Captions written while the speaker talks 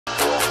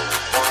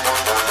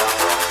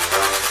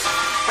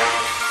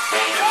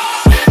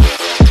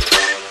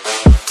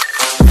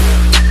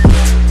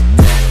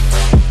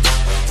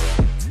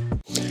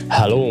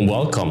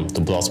Welcome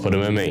to Bloodsport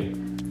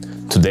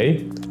MMA.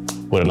 Today,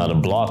 with another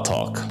Blood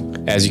Talk.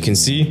 As you can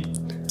see,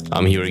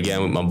 I'm here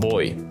again with my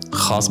boy,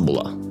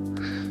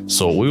 Hasbullah.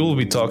 So we will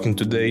be talking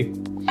today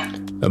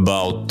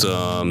about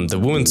the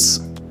women's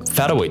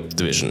featherweight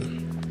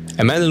division.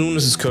 Amanda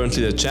Nunes is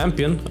currently the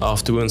champion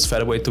of the women's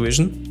featherweight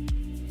division.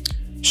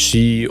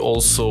 She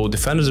also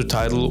defended her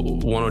title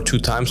 1 or 2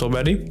 times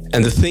already.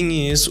 And the thing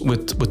is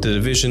with the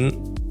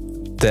division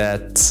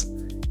that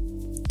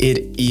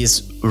it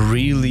is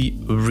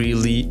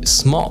really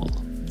small.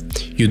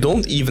 You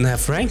don't even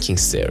have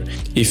rankings there.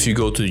 If you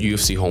go to the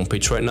UFC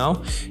homepage right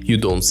now, you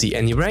don't see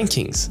any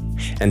rankings.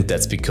 And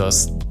that's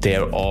because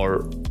there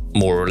are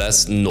more or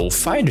less no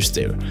fighters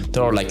there.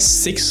 There are like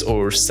 6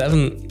 or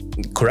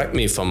 7, correct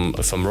me if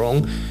I'm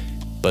wrong,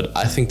 but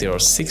I think there are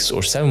 6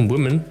 or 7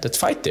 women that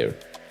fight there.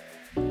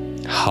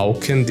 How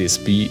can this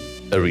be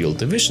a real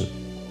division?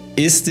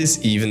 Is this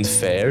even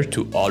fair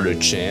to other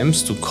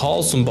champs to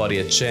call somebody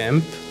a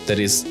champ that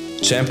is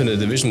champion in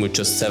the division with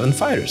just 7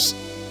 fighters?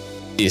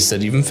 Is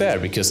that even fair?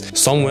 Because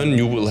someone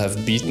you will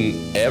have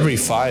beaten every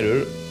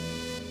fighter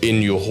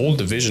in your whole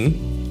division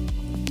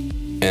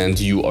and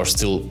you are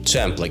still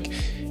champ. Like,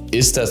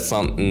 is that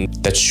something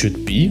that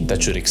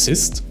should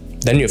exist?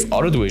 Then you have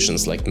other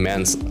divisions like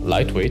men's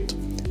lightweight,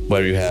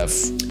 where you have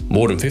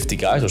more than 50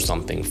 guys or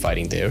something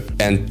fighting there,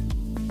 and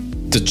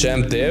the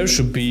champ there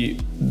should get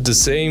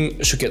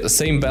the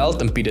same belt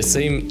and be the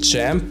same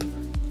champ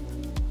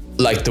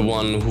like the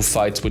one who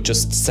fights with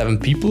just 7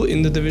 people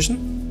in the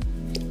division.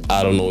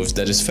 I don't know if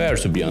that is fair,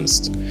 to be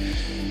honest.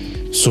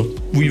 So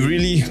we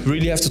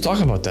really have to talk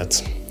about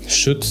that.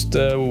 Should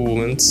the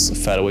women's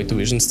featherweight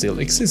division still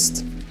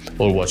exist?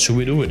 Or what should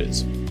we do with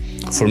it?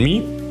 For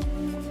me,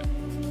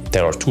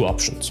 there are 2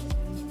 options.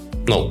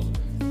 No,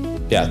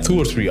 yeah, 2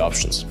 or 3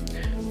 options.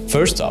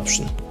 First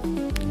option,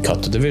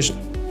 cut the division.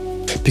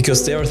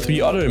 Because there are 3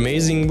 other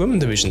amazing women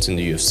divisions in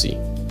the UFC.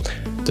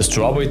 The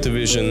strawweight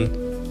division,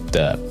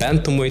 the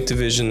bantamweight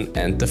division,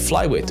 and the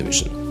flyweight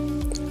division.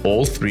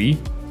 All 3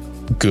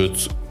 good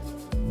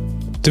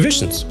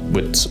divisions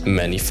with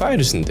many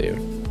fighters in there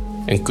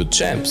and good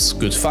champs,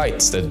 good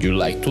fights that you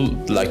like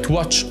to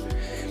watch.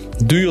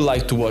 Do you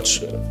like to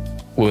watch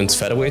women's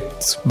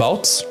featherweight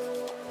bouts?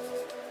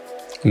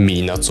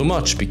 Me, not so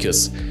much,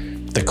 because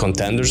the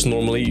contenders,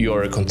 normally you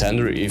are a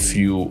contender if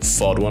you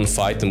fought 1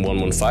 fight and won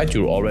 1 fight,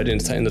 you're already in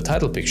the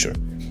title picture.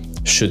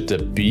 Should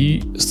that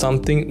be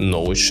something?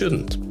 No, it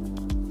shouldn't.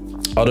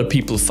 Other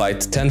people fight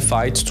 10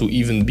 fights to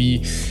even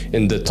be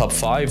in the top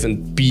 5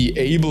 and be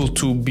able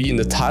to be in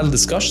the title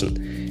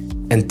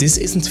discussion. And this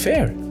isn't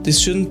fair. This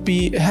shouldn't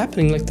be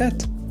happening like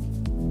that.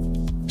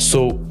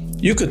 So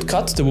you could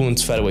cut the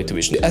women's featherweight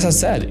division. As I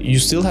said, you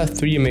still have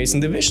 3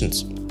 amazing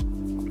divisions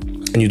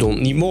and you don't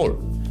need more.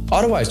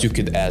 Otherwise, you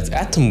could add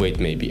atomweight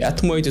maybe.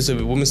 Atomweight is a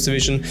women's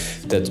division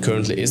that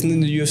currently isn't in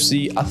the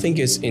UFC. I think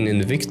it's in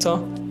Invicta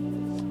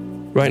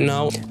right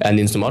now and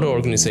in some other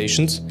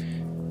organizations.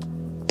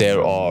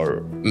 There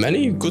are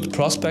many good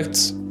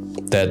prospects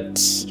that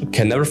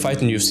can never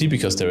fight in UFC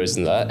because there is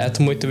an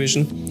atomweight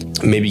division.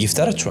 Maybe give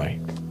that a try.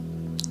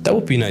 That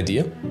would be an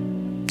idea.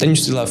 Then you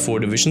still have 4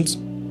 divisions,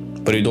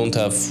 but you don't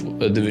have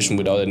a division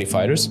without any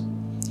fighters.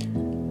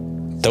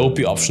 That would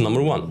be option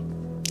number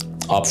 1.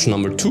 Option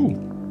number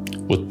 2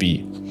 would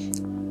be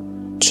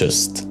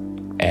just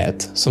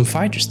add some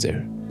fighters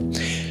there.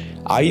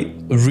 I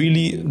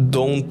really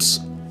don't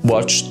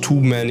watch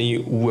too many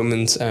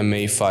women's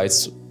MMA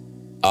fights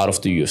out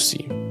of the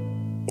UFC.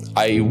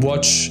 I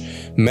watch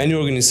many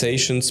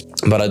organizations,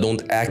 but I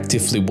don't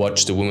actively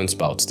watch the women's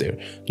bouts there.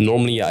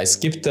 Normally I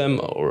skip them,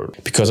 or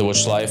because I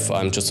watch live,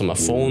 I'm just on my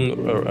phone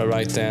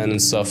right then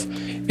and stuff.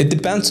 It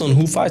depends on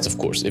who fights, of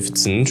course. If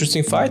it's an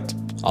interesting fight,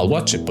 I'll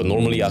watch it, but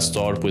normally I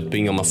start with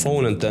being on my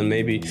phone, and then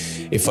maybe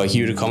if I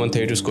hear the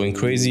commentators going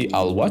crazy,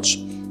 I'll watch.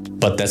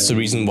 But that's the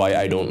reason why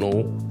I don't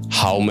know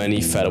how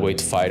many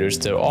featherweight fighters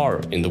there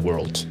are in the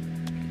world.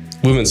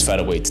 Women's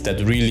featherweight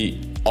that really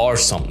are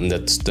something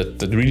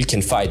that really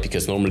can fight,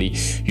 because normally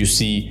you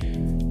see,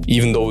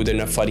 even though they're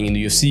not fighting in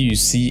the UFC, you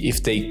see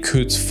if they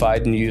could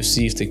fight in the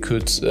UFC, if they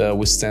could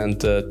withstand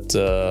that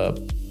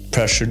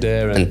pressure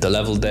there and the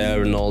level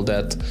there and all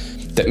that.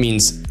 That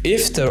means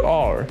if there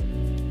are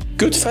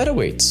good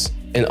featherweights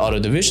in other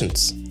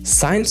divisions,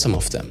 sign some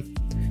of them.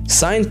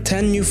 Sign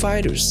 10 new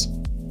fighters.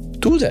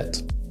 Do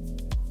that.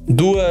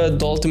 Do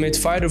the Ultimate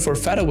Fighter for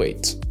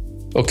featherweight.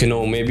 Okay,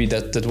 no, maybe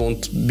that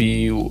won't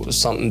be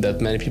something that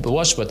many people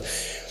watch, but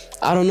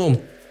I don't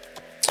know.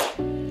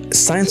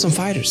 Sign some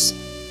fighters.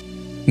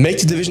 Make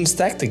the division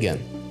stacked again.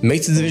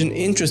 Make the division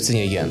interesting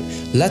again.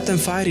 Let them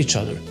fight each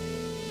other.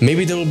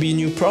 Maybe there will be a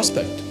new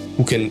prospect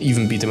who can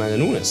even beat Amanda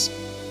Nunes,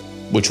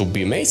 which would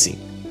be amazing.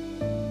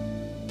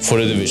 For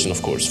the division,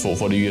 of course,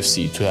 for the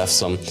UFC to have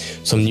some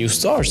new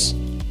stars.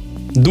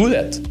 Do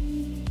that.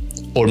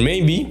 Or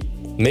maybe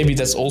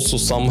that's also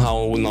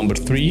somehow number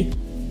 3,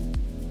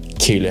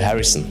 Kayla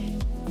Harrison.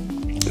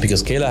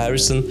 Because Kayla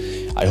Harrison,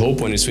 I hope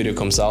when this video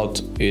comes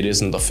out, it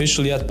isn't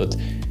official yet, but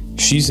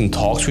she's in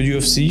talks with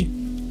UFC,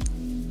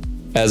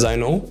 as I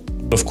know.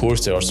 Of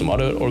course, there are some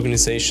other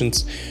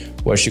organizations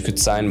where she could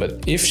sign,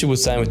 but if she would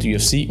sign with the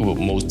UFC, it would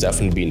most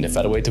definitely be in the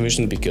featherweight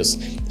division because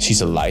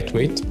she's a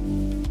lightweight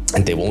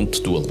and they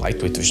won't do a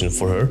lightweight division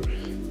for her.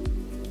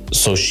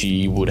 So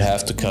she would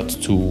have to cut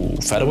to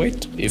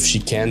featherweight if she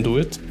can do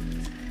it.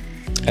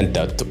 And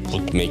that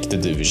would make the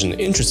division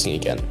interesting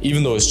again,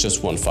 even though it's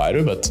just one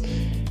fighter, but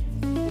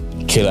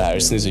Kayla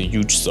Harrison is a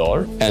huge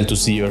star, and to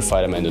see her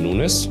fight Amanda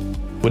Nunes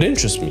would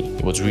interest me.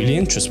 It would really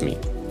interest me.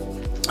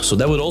 So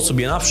that would also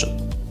be an option.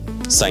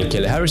 Sign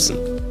Kayla Harrison.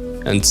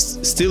 And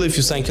still, if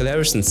you sign Kayla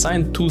Harrison,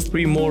 sign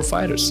 2-3 more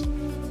fighters.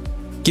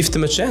 Give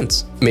them a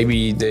chance.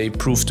 Maybe they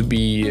prove to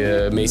be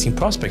an amazing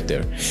prospect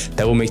there.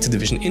 That will make the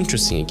division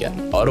interesting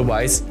again.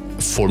 Otherwise,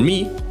 for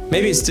me,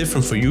 maybe it's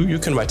different for you. You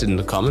can write it in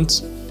the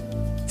comments.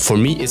 For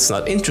me, it's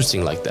not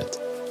interesting like that.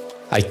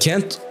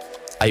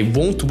 I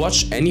won't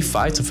watch any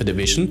fights of a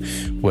division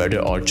where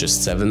there are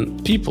just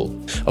 7 people.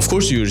 Of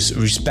course, you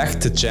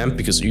respect the champ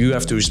because you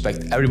have to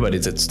respect everybody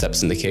that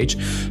steps in the cage.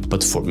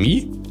 But for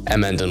me,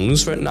 Amanda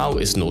Nunes right now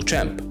is no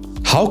champ.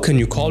 How can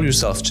you call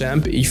yourself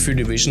champ if your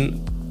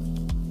division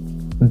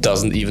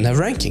doesn't even have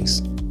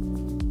rankings?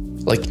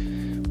 Like,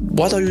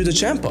 what are you the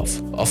champ of?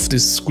 Of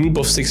this group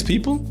of 6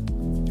 people?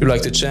 You're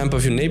like the champ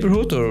of your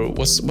neighborhood, or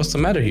what's the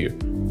matter here?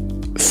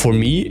 For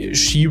me,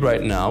 she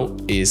right now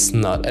is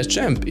not a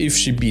champ. If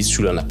she beats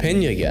Juliana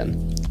Pena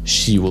again,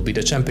 she will be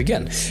the champ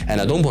again.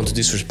 And I don't want to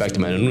disrespect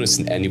Amanda Nunes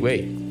in any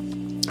way.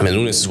 Amanda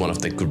Nunes is one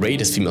of the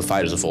greatest female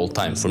fighters of all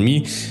time. For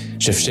me,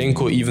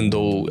 Shevchenko, even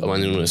though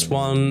Amanda Nunes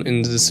won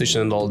in the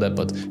decision and all that,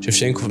 but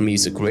Shevchenko for me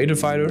is a greater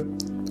fighter.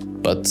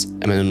 But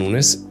Amanda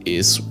Nunes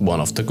is one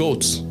of the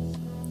GOATs.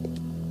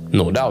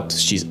 No doubt,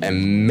 she's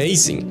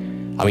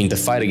amazing. I mean, the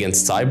fight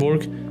against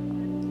Cyborg,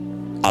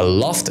 I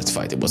loved that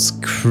fight. It was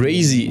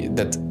crazy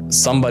that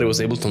somebody was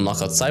able to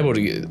knock out Cyborg.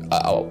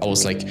 I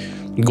was like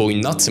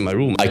going nuts in my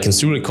room. I can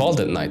still recall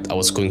that night. I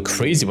was going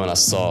crazy when I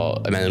saw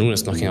Amanda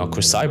Nunes knocking out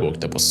Chris Cyborg.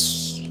 That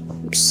was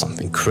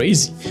something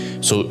crazy.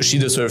 So she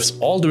deserves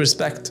all the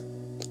respect.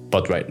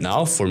 But right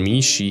now, for me,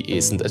 she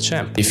isn't a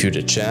champ. If you're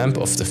the champ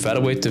of the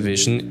featherweight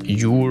division,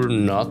 you're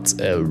not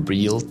a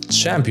real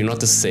champ. You're not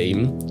the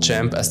same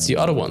champ as the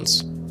other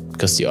ones.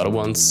 Because the other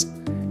ones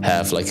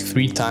have like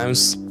 3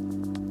 times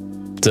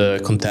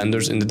the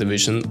contenders in the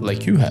division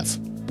like you have.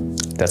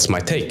 That's my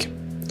take.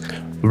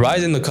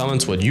 Write in the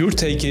comments what your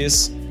take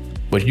is,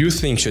 what you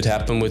think should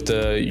happen with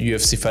the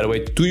UFC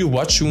featherweight. Do you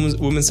watch women's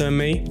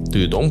MMA? Do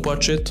you don't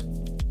watch it?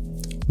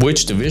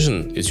 Which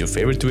division is your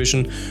favorite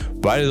division?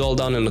 Write it all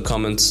down in the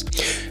comments.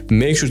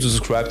 Make sure to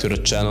subscribe to the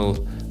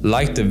channel,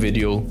 like the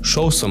video,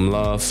 show some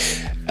love,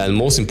 and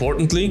most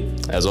importantly,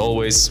 as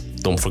always,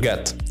 don't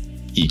forget,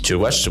 eat your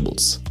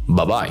vegetables.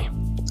 Bye bye.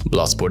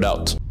 Bloodsport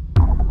out.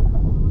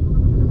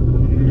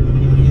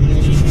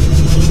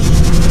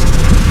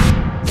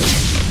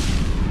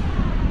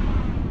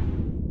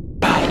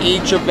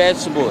 Eat your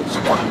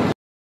vegetables.